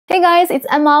Hey guys, it's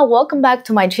Emma. Welcome back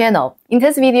to my channel. In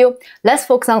this video, let's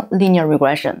focus on linear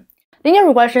regression. Linear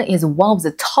regression is one of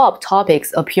the top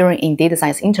topics appearing in data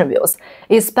science interviews,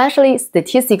 especially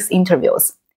statistics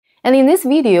interviews. And in this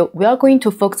video, we are going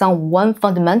to focus on one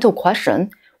fundamental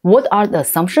question: what are the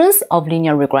assumptions of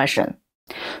linear regression?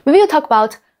 We will talk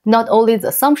about not only the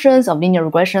assumptions of linear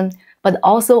regression, but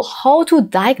also how to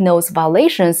diagnose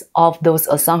violations of those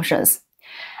assumptions.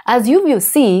 As you will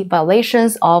see,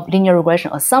 violations of linear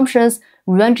regression assumptions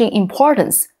range in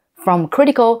importance from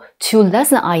critical to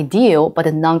less than ideal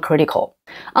but non-critical.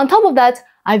 On top of that,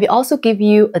 I will also give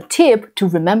you a tip to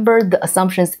remember the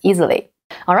assumptions easily.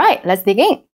 Alright, let's dig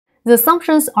in. The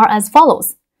assumptions are as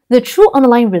follows. The true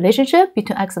underlying relationship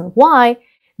between x and y,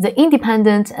 the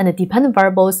independent and the dependent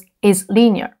variables, is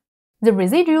linear. The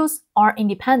residuals are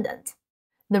independent.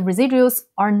 The residuals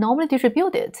are normally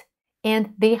distributed,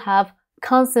 and they have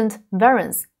constant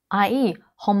variance, i.e.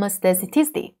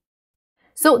 homostaticity.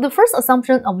 So the first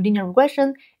assumption of linear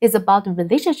regression is about the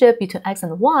relationship between x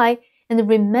and y, and the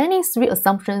remaining three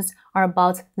assumptions are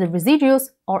about the residuals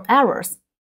or errors.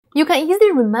 You can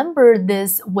easily remember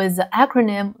this with the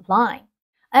acronym LINE.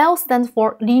 L stands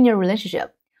for linear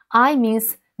relationship. I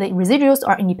means the residuals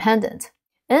are independent.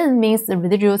 N means the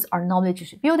residuals are normally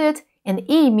distributed, and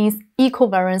E means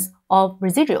equivariance of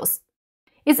residuals.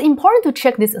 It's important to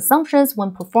check these assumptions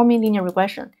when performing linear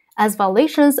regression, as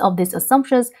violations of these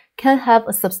assumptions can have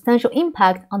a substantial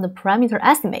impact on the parameter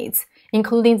estimates,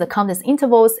 including the confidence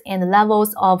intervals and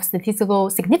levels of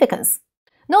statistical significance.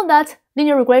 Note that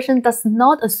linear regression does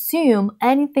not assume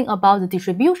anything about the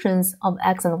distributions of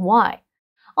x and y.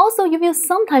 Also, you will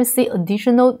sometimes see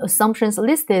additional assumptions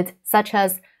listed, such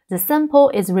as the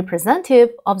sample is representative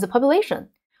of the population,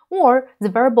 or the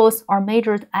variables are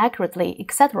measured accurately,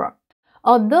 etc.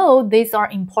 Although these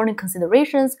are important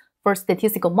considerations for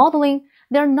statistical modeling,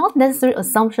 they are not necessary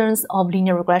assumptions of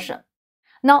linear regression.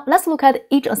 Now, let's look at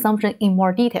each assumption in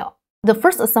more detail. The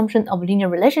first assumption of linear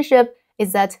relationship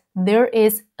is that there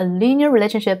is a linear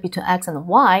relationship between x and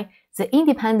y, the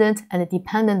independent and the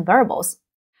dependent variables.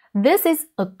 This is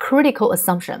a critical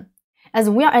assumption,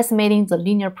 as we are estimating the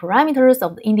linear parameters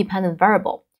of the independent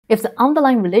variable. If the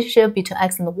underlying relationship between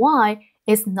x and y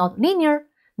is not linear,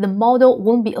 the model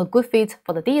won't be a good fit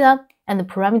for the data, and the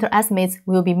parameter estimates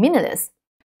will be meaningless.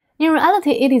 In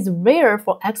reality, it is rare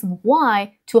for x and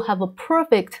y to have a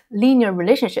perfect linear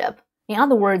relationship. In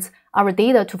other words, our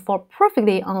data to fall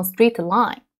perfectly on a straight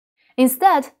line.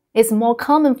 Instead, it's more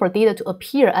common for data to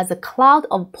appear as a cloud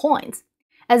of points.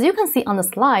 As you can see on the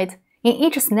slide, in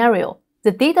each scenario,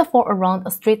 the data fall around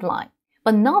a straight line,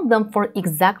 but none of them fall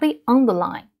exactly on the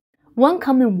line. One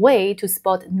common way to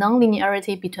spot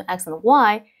nonlinearity between x and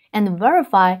y and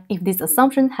verify if this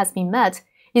assumption has been met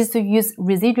is to use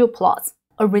residual plots.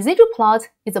 A residual plot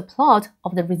is a plot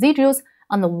of the residuals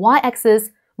on the y-axis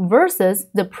versus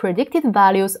the predicted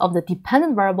values of the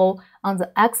dependent variable on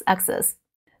the x-axis.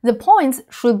 The points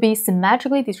should be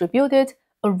symmetrically distributed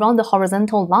around the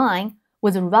horizontal line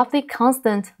with roughly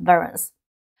constant variance.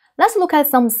 Let's look at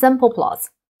some sample plots.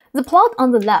 The plot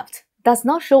on the left does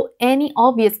not show any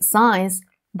obvious signs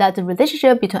that the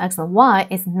relationship between x and y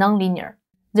is nonlinear.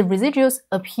 The residuals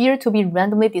appear to be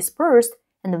randomly dispersed,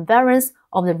 and the variance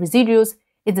of the residuals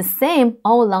is the same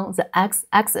all along the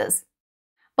x-axis.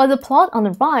 But the plot on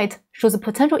the right shows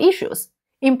potential issues.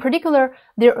 In particular,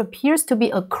 there appears to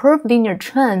be a curvilinear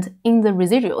trend in the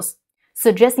residuals,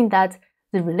 suggesting that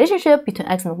the relationship between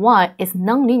x and y is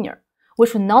nonlinear. We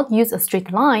should not use a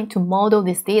straight line to model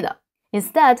this data.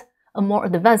 Instead, a more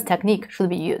advanced technique should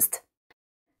be used.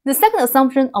 The second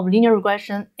assumption of linear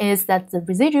regression is that the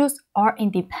residuals are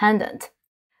independent.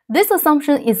 This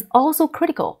assumption is also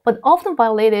critical, but often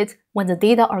violated when the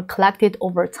data are collected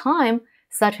over time,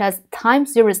 such as time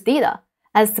series data,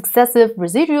 as successive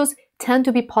residuals tend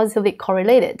to be positively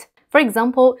correlated. For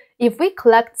example, if we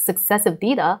collect successive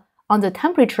data on the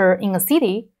temperature in a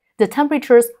city, the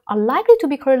temperatures are likely to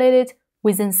be correlated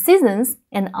within seasons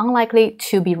and unlikely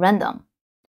to be random.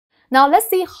 Now let's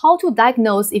see how to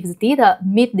diagnose if the data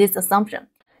meet this assumption.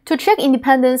 To check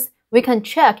independence, we can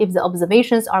check if the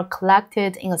observations are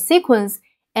collected in a sequence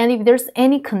and if there's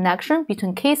any connection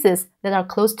between cases that are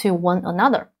close to one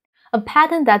another. A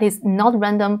pattern that is not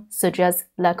random suggests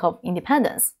lack of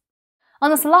independence. On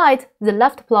the slide, the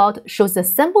left plot shows the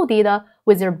sample data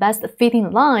with their best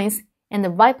fitting lines, and the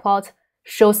right plot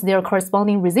shows their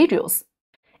corresponding residuals.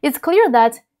 It's clear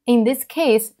that in this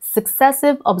case,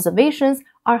 successive observations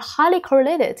are highly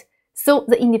correlated, so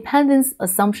the independence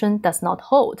assumption does not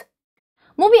hold.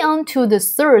 Moving on to the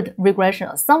third regression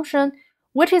assumption,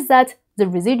 which is that the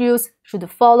residuals should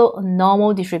follow a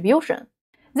normal distribution.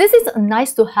 This is a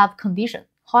nice-to-have condition.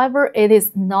 However, it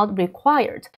is not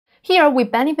required. Here, we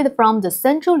benefit from the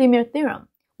central limit theorem,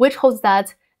 which holds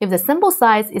that if the sample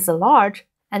size is large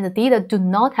and the data do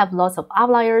not have lots of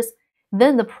outliers,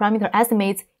 then the parameter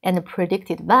estimates and the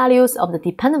predicted values of the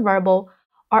dependent variable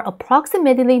are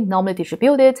approximately normally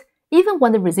distributed even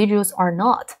when the residuals are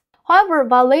not. However,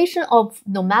 violation of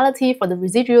normality for the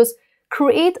residuals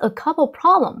create a couple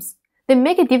problems. They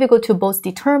make it difficult to both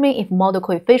determine if model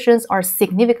coefficients are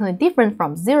significantly different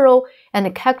from 0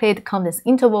 and calculate confidence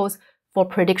intervals for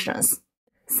predictions.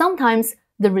 Sometimes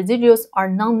the residuals are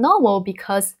non-normal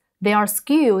because they are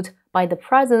skewed by the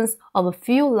presence of a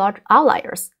few large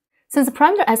outliers. Since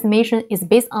parameter estimation is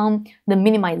based on the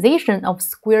minimization of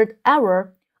squared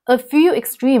error, a few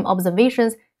extreme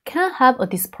observations can have a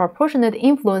disproportionate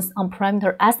influence on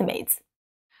parameter estimates.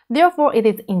 Therefore, it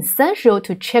is essential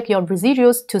to check your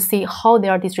residuals to see how they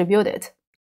are distributed.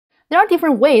 There are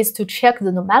different ways to check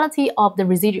the normality of the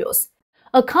residuals.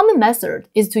 A common method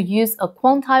is to use a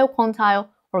quantile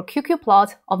or QQ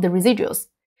plot of the residuals.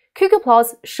 QQ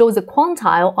plots show the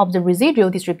quantile of the residual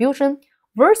distribution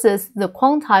versus the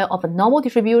quantile of a normal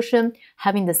distribution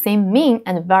having the same mean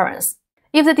and variance.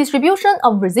 If the distribution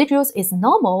of residuals is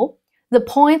normal, the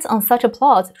points on such a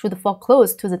plot should fall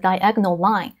close to the diagonal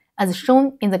line, as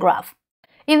shown in the graph.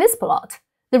 In this plot,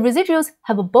 the residuals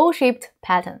have a bowl-shaped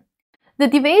pattern. The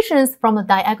deviations from the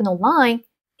diagonal line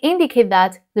indicate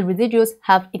that the residuals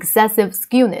have excessive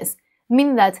skewness,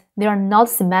 meaning that they are not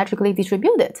symmetrically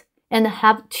distributed and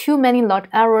have too many large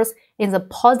errors in the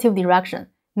positive direction,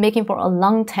 making for a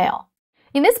long tail.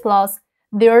 In this plot,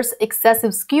 there's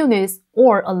excessive skewness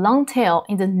or a long tail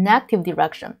in the negative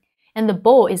direction, and the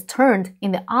bowl is turned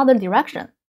in the other direction.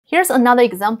 Here's another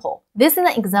example. This is an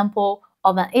example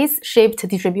of an S-shaped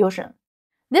distribution.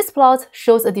 This plot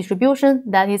shows a distribution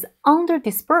that is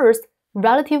under-dispersed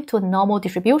relative to a normal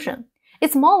distribution.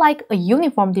 It's more like a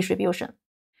uniform distribution.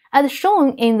 As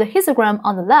shown in the histogram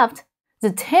on the left,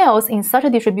 the tails in such a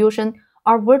distribution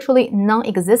are virtually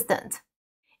non-existent,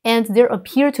 and there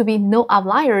appear to be no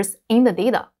outliers in the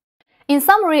data. In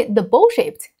summary, the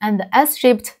bowl-shaped and the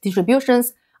S-shaped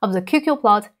distributions of the QQ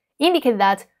plot indicate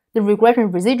that the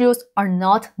regression residuals are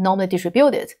not normally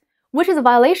distributed, which is a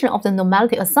violation of the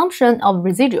normality assumption of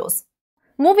residuals.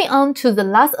 Moving on to the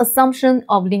last assumption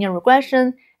of linear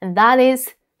regression, and that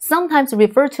is sometimes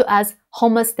referred to as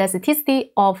homoscedasticity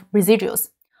of residuals.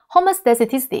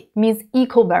 Homoscedasticity means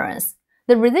equivariance.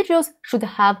 The residuals should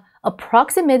have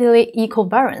approximately equal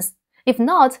variance. If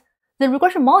not, the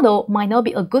regression model might not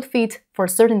be a good fit for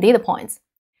certain data points,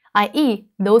 i.e.,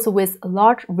 those with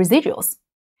large residuals.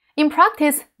 In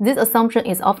practice, this assumption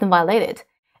is often violated.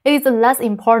 It is a less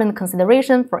important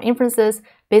consideration for inferences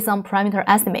based on parameter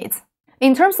estimates.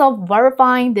 In terms of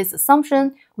verifying this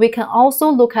assumption, we can also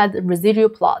look at the residual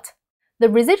plot. The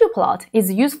residual plot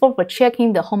is useful for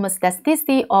checking the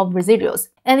homoscedasticity of residuals,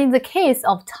 and in the case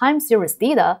of time series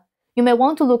data, you may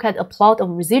want to look at a plot of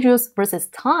residuals versus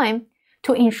time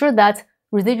to ensure that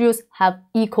residuals have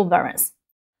equal variance.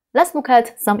 Let's look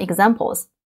at some examples.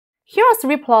 Here are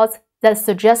 3 plots that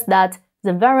suggest that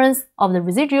the variance of the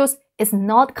residuals is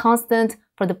not constant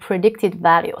for the predicted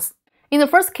values. In the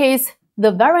first case,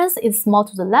 the variance is small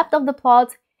to the left of the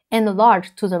plot and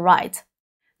large to the right.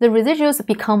 The residuals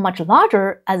become much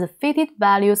larger as the fitted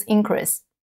values increase.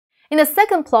 In the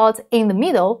second plot in the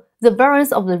middle, the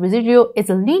variance of the residual is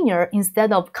linear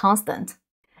instead of constant.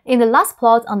 In the last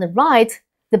plot on the right,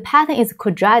 the pattern is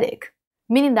quadratic,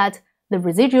 meaning that the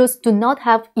residuals do not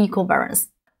have equal variance.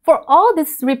 For all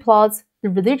these 3 plots, the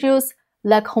residuals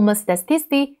lack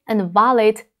homoscedasticity and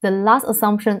violate the last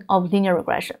assumption of linear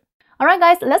regression. Alright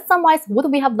guys, let's summarize what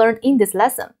we have learned in this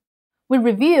lesson. We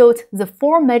reviewed the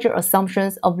 4 major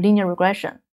assumptions of linear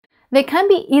regression. They can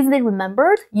be easily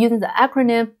remembered using the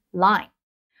acronym LINE.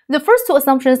 The first 2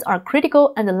 assumptions are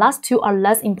critical and the last 2 are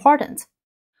less important.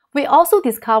 We also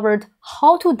discovered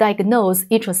how to diagnose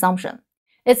each assumption.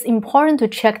 It's important to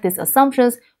check these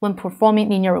assumptions when performing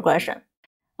linear regression.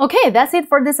 Okay, that's it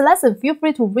for this lesson. Feel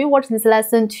free to rewatch this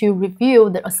lesson to review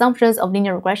the assumptions of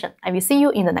linear regression. I will see you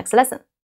in the next lesson.